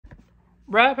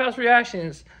Brad Pass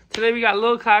reactions. Today we got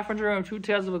Lil Kai from Jerome, Two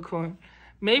Tails of a Coin.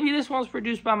 Maybe this one's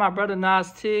produced by my brother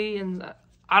Nas T, and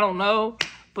I don't know,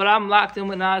 but I'm locked in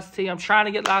with Nas T. I'm trying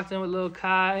to get locked in with Lil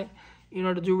Kai, you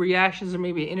know, to do reactions or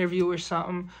maybe an interview or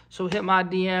something. So hit my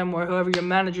DM, or whoever your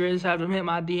manager is, have them hit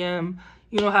my DM.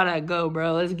 You know how that go,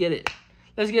 bro. Let's get it.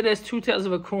 Let's get this Two Tails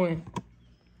of a Coin.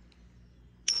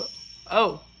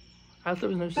 Oh, I thought there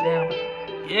was no sound.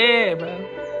 Yeah,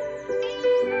 bro.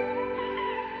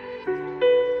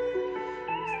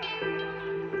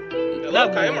 Hello,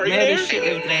 Kai, are you there?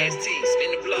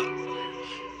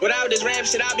 Without this rap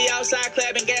shit, I'll be outside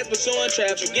clapping gas, pursuing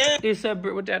traps again. They said,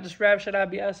 without this rap shit, I'll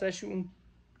be outside shooting,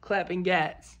 clapping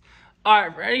gas.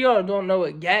 Alright, for any of y'all who don't know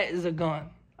what gat is, a gun.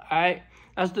 Alright?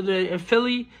 That's in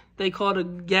Philly, they call the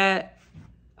gat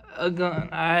a gun.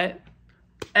 Alright?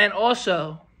 And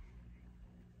also,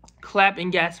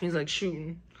 clapping gas means like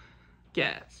shooting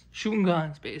gas. Shooting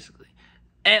guns, basically.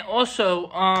 And also,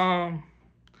 alright,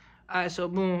 so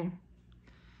boom.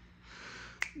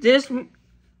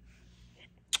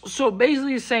 So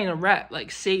basically it's saying a rap, like,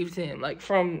 saved him, like,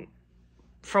 from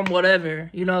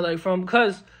whatever, you know, like,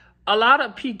 because a lot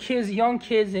of kids, young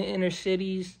kids in inner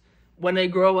cities, when they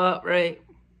grow up, right,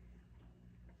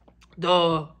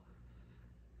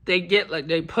 they get, like,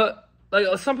 they put, like,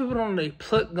 some people don't know, they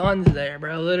put guns there,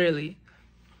 bro, literally,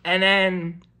 and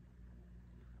then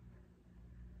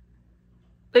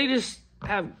they just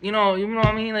have, you know what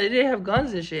I mean? Like, they have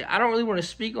guns and shit. I don't really want to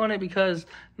speak on it because,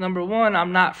 number one,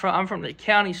 I'm from the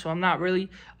county, so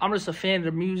I'm just a fan of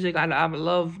the music. I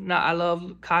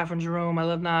love Kai from Jerome. I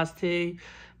love Nas T,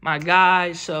 my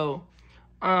guy. So,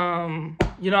 you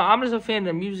know, I'm just a fan of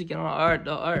the music and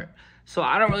the art. So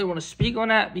I don't really want to speak on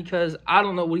that because I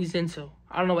don't know what he's into.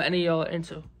 I don't know what any of y'all are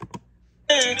into.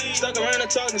 Stuck around and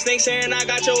talking snakes here and I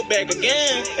got your back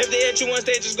again. If they hit you once,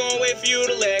 they just gonna wait for you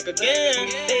to lag again.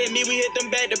 They hit me, we hit them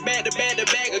back to back to back to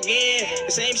back again.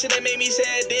 The same shit that made me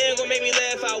sad then gonna make me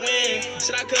laugh, I win.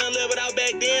 Shit I couldn't live without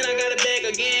back then, I got it back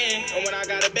again. And when I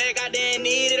got it back, I didn't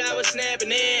need it, I was snapping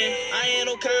in. I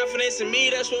ain't no confidence in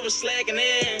me, that's what was slacking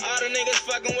in. All the niggas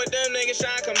fucking with them niggas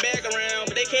trying to come back around,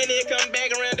 but they can't even come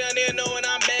back around down there knowing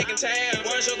I'm back in town.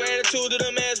 Wanna show gratitude to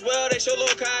them as well, they show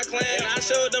Lil Kai clan. And I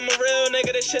showed them a real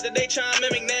nigga, the shit that they trying to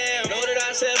mimic now. Know that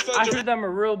I said fuck. I showed them a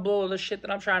real bull of the shit that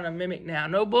I'm trying to mimic now.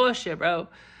 No bullshit, bro.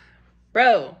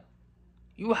 Bro,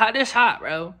 you hot, this hot,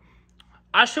 bro.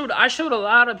 I showed a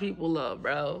lot of people love,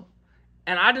 bro.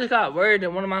 And I just got worried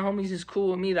that one of my homies is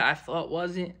cool with me that I thought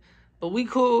wasn't. But we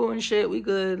cool and shit. We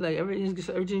good. Like, everything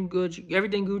good.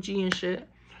 Everything Gucci and shit.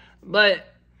 But,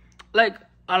 like,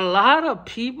 a lot of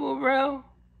people, bro.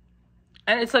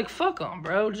 And it's like, fuck them,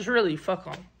 bro. Just really fuck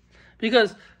them.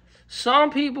 Because some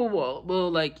people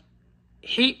will like,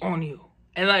 hate on you.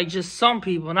 And, like, just some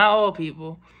people. Not all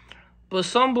people. But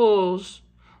some bulls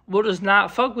will just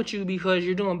not fuck with you because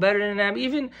you're doing better than them.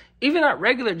 Even at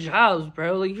regular jobs,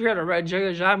 bro. Like, if you're at a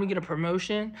regular job and you get a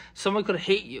promotion, someone could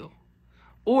hate you.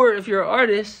 Or if you're an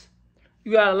artist,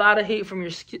 you got a lot of hate from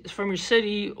your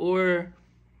city, or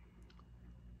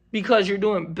because you're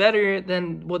doing better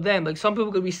than them. Like, some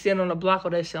people could be standing on the block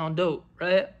while they sound dope,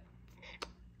 right?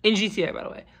 In GTA, by the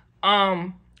way.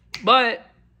 But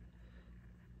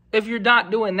if you're not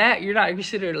doing that, you're not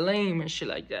considered lame and shit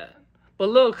like that. But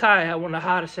Lil Kai had one of the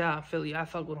hottest out in Philly. I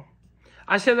fuck with him.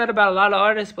 I said that about a lot of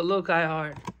artists, but Lil Kai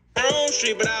hard.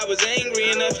 Street, but I was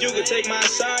angry enough. You could take my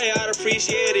sorry, I'd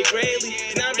appreciate it greatly.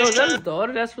 Now Yo, that's his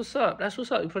daughter. That's what's up. That's what's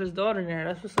up. You put his daughter in there.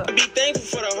 That's what's up. Be thankful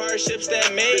for the hardships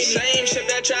that made me. Same ship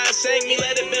that tried to sink me,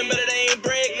 let it bend, but it ain't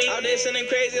break me. I'm listening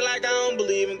crazy like I don't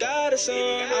believe in God or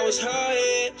something. I was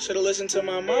hard-headed, should've listened to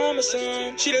my mama,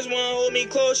 son. She just wanna hold me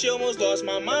close, she almost lost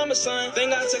my mama, son.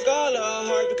 Think I took all of her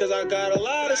heart because I got a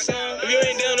lot of son. If you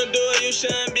ain't down to do it, you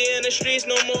shouldn't be in the streets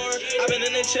no more. I've been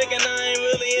in the chicken, I ain't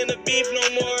really in the beef no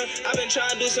more. I've been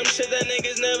trying to do some shit that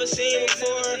niggas never seen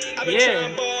before. I've been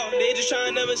trying to ball, they just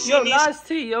trying to never see me. Yo, Nas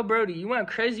T, yo, Brody, you went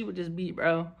crazy with this beat,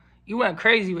 bro. You went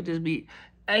crazy with this beat.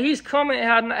 And he's coming,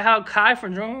 how Kai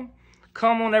from Jerome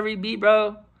come on every beat,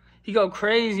 bro. He go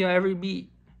crazy on every beat.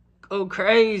 Go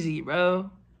crazy,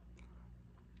 bro.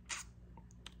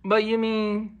 But you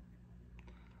mean,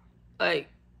 like,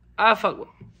 I fuck with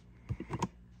him.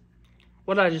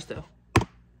 What did I just do?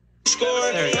 They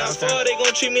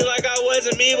gonna treat me like I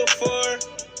wasn't me before.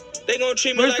 They gonna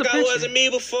treat me like I wasn't me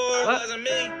before. Wasn't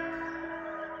me.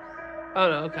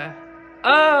 Oh, okay.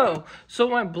 Oh, so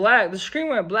it went black. The screen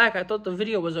went black. I thought the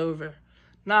video was over.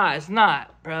 Nah, it's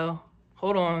not, bro.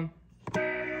 Hold on. Treat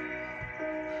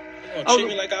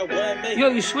me like I wasn't me. Yo,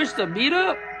 you switched the beat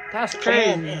up? That's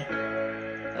crazy.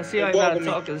 Let's see how I gotta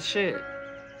talk this shit.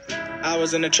 I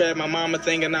was in the trap, my mama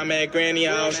thinking I'm at granny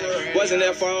house. Wasn't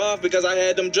that far off because I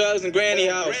had them drugs in granny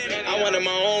house. I wanted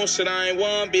my own shit, I ain't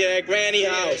want to be at granny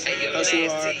house. Hustle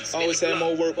hard, always had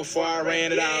more work before I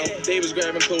ran it out. They was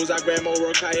grabbing clothes, I grabbed more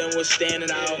work, I was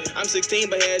standing out. I'm 16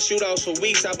 but had shootouts for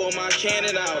weeks, I bought my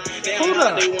cannon out.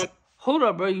 Now Hold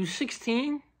up, bro, you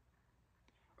 16?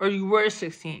 Or you were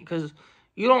 16? Because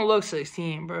you don't look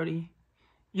 16, Brody.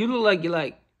 You look like you're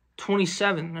like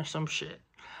 27 or some shit.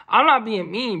 I'm not being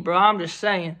mean, bro. I'm just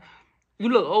saying. You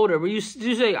look older, but did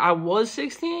you say I was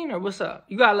 16 or what's up?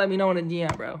 You gotta let me know in the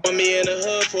DM, bro. Want me in the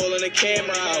hood, pulling the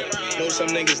camera out. Know some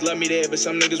niggas love me there, but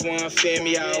some niggas wanna fear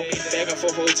me out. Back and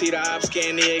forth OT, the ops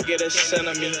can't even get a cent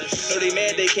of me. Know they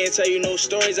mad, they can't tell you no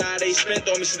stories how they spent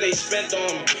on me since they spent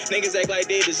on me. Niggas act like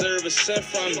they deserve a cent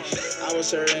from me. I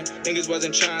was hurting, niggas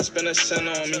wasn't trying to spend a cent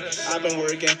on me. I've been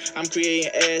working, I'm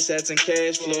creating assets and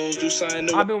cash flows. Do something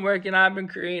new. I've been working, I've been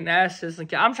creating assets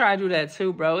and I'm trying to do that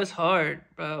too, bro. It's hard,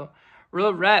 bro.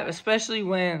 Real rap, especially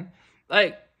when,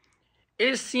 like,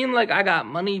 it seemed like I got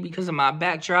money because of my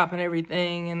backdrop and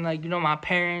everything, and, like, you know, my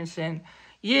parents, and,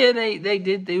 yeah, they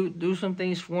did do some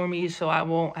things for me, so I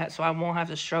won't have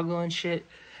to struggle and shit,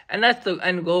 and that's the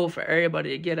end goal for everybody,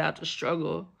 to get out the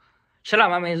struggle. Shout out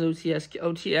my man's OTS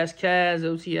Kaz,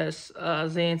 OTS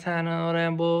Zantana, all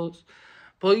them bulls,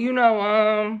 but, you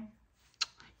know,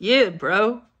 yeah,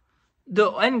 bro, the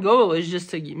end goal is just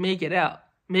to make it out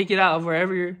of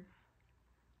wherever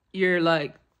you're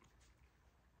like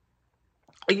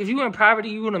if you're in poverty,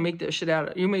 you want to make that shit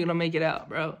out. You're gonna make it out,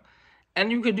 bro. And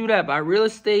you could do that by real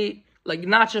estate, like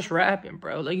not just rapping,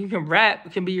 bro. Like you can rap,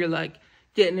 it can be your like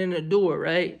getting in the door,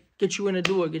 right? Get you in the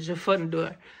door, get your foot in the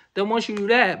door. Then once you do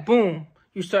that, boom,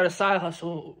 you start a side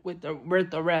hustle with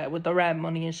the rap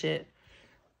money and shit.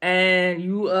 And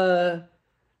you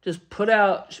just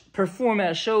perform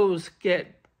at shows,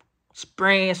 get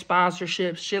brand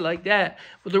sponsorships, shit like that.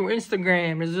 With their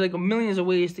Instagram, there's like millions of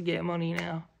ways to get money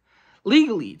now.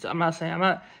 Legally, I'm not saying,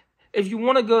 if you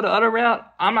want to go the other route,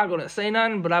 I'm not going to say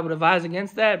nothing, but I would advise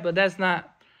against that. But that's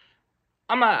not,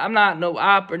 I'm not no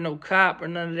op or no cop or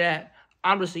none of that.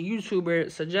 I'm just a YouTuber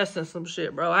suggesting some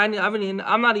shit, bro. I'm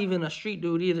not even a street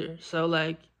dude either. So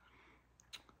like,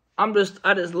 I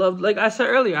just love, like I said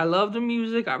earlier, I love the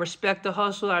music. I respect the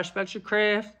hustle. I respect your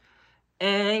craft.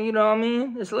 And, you know what I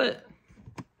mean? It's lit.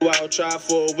 I'll try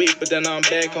for a week, but then I'm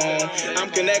back home.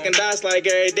 I'm connecting dots like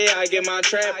every day I get my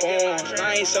trap on.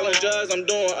 I ain't selling drugs, I'm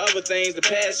doing other things to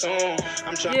pass on.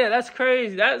 Yeah, that's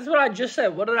crazy. That's what I just said.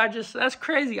 What did I just say? That's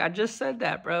crazy. I just said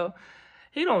that, bro.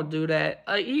 He don't do that.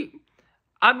 I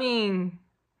mean,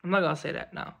 I'm not going to say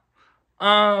that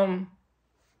now.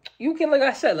 You can, like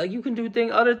I said, like you can do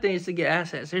other things to get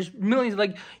assets. There's millions,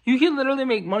 like you can literally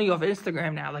make money off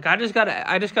Instagram now. Like I just got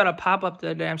a pop up the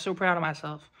other day. I'm so proud of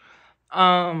myself.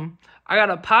 I got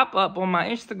a pop up on my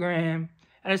Instagram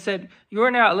and it said, "You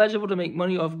are now eligible to make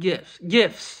money off gifts."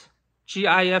 Gifts.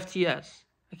 GIFTS.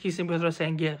 I keep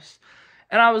saying gifts.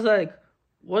 And I was like,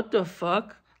 what the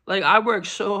fuck? Like I worked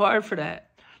so hard for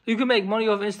that. You can make money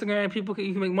off Instagram. You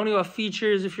can make money off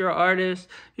features if you're an artist.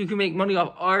 You can make money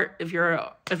off art if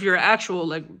you're actual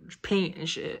like paint and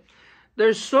shit.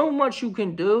 There's so much you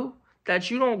can do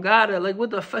that you don't gotta like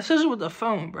especially with the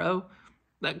phone, bro.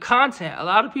 Like content. A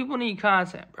lot of people need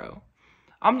content, bro.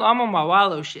 I'm on my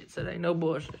wallow shit today, no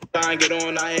bullshit. Trying to get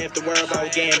on, I have to worry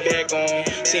about getting back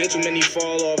on. Seen too many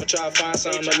fall off and try to find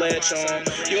something to latch on.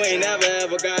 You ain't never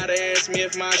ever gotta ask me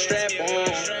if my strap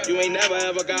on. You ain't never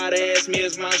ever gotta ask me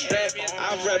if my strap on.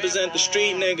 I represent the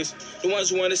street niggas. The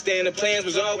ones who understand the plans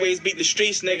was always beat the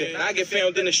streets, nigga. I get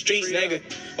filmed in the streets, nigga.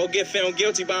 Or get found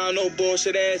guilty by no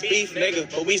bullshit ass beef, nigga.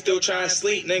 But we still trying to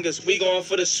sleep, niggas. We going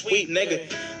for the sweet,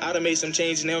 nigga. I done made some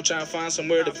changes now, trying to find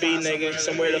somewhere to be, nigga.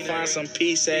 Somewhere to find some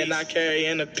peace. Said not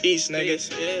carrying a piece,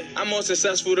 niggas. I'm more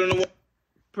successful than the world.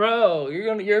 Bro, you're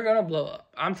gonna blow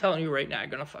up. I'm telling you right now, you're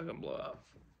gonna fucking blow up.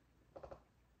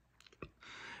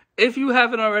 If you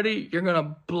haven't already, you're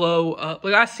gonna blow up.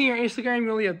 Like I see your Instagram,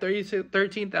 you only have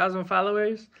 13,000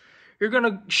 followers. You're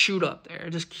gonna shoot up there.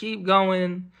 Just keep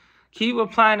going. Keep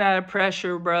applying that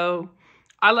pressure, bro.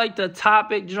 I like the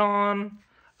topic, John.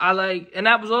 And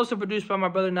that was also produced by my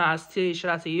brother Nas T.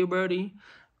 Shout out to you, Brody.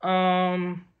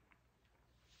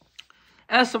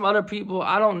 And some other people.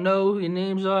 I don't know who your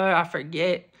names are. I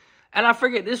forget. And I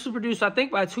forget. This was produced, I think,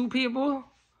 by 2 people.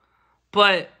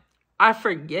 But I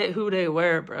forget who they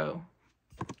were, bro.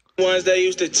 Ones that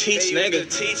used to teach,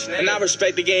 nigga. And I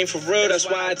respect the game for real. That's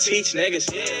why I teach,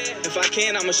 niggas. If I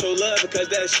can, I'ma show love because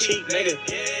that's cheap,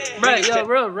 nigga. Right, yo,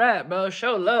 real rap, bro.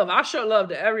 Show love. I show love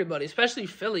to everybody, especially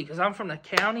Philly, because I'm from the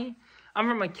county. I'm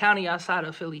from a county outside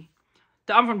of Philly.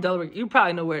 I'm from Delaware. You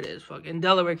probably know where it is, fucking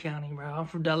Delaware County, bro. I'm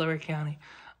from Delaware County.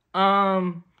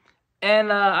 And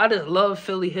I just love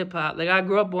Philly hip hop. Like, I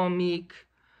grew up on Meek.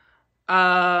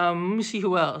 Let me see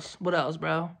who else. What else,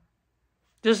 bro?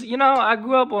 Just, you know, I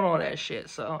grew up on all that shit,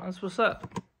 so that's what's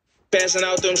up. Passing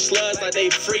out them slugs like they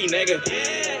free, nigga.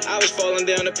 I was falling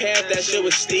down the path, that shit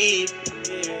was steep.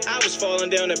 I was falling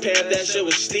down the path, that shit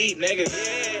was steep, nigga.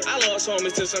 I lost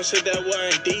homies to some shit that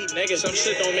wasn't deep, nigga. Some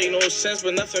shit don't make no sense,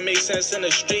 but nothing makes sense in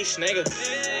the streets, nigga.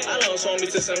 I lost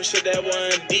homies to some shit that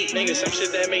wasn't deep, nigga. Some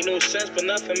shit that make no sense, but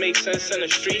nothing makes sense in the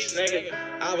streets, nigga.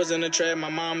 I was in the trap, my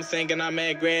mom thinking I'm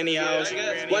at granny house.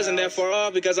 Wasn't that far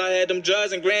off because I had them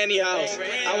drugs in granny house.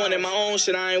 I wanted my own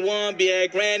shit, I ain't want to be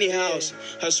at granny house.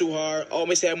 Hustle hard,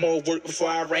 always had more work before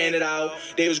I ran it out.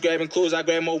 They was grabbing clothes, I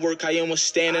grabbed more work, Cayenne was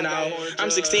standing out. I'm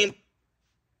 16.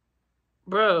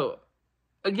 Bro,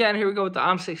 again, here we go with the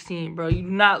I'm 16, bro. You do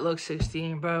not look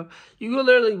 16, bro. You could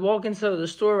literally walk into the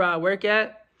store where I work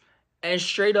at and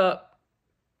straight up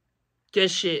get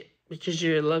shit because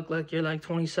you look like you're like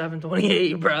 27,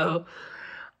 28, bro.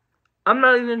 I'm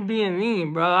not even being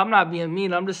mean, bro. I'm not being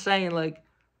mean. I'm just saying, like,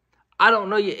 I don't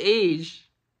know your age.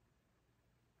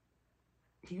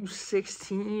 You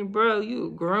 16, bro.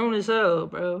 You grown as hell,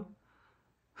 bro.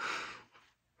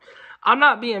 I'm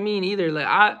not being mean either. Like,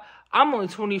 I'm only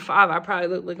 25. I probably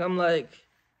look like I'm like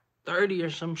 30 or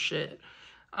some shit.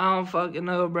 I don't fucking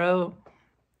know, bro.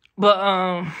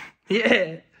 But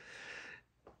yeah.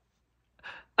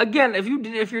 Again,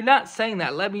 if you're not saying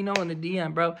that, let me know in the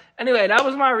DM, bro. Anyway, that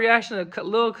was my reaction to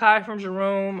Lil Kai from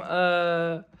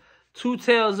Jerome. Two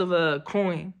tails of a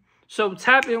coin. So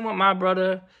tap in with my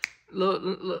brother.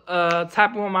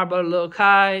 Tap in with my brother Lil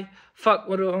Kai. Fuck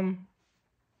with him.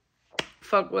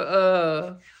 Fuck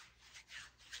with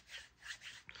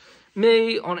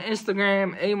me on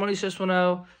Instagram,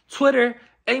 amoney610, Twitter,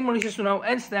 amoney610,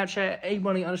 and Snapchat,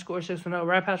 amoney_610.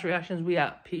 Rap House Reactions. We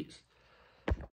out. Peace.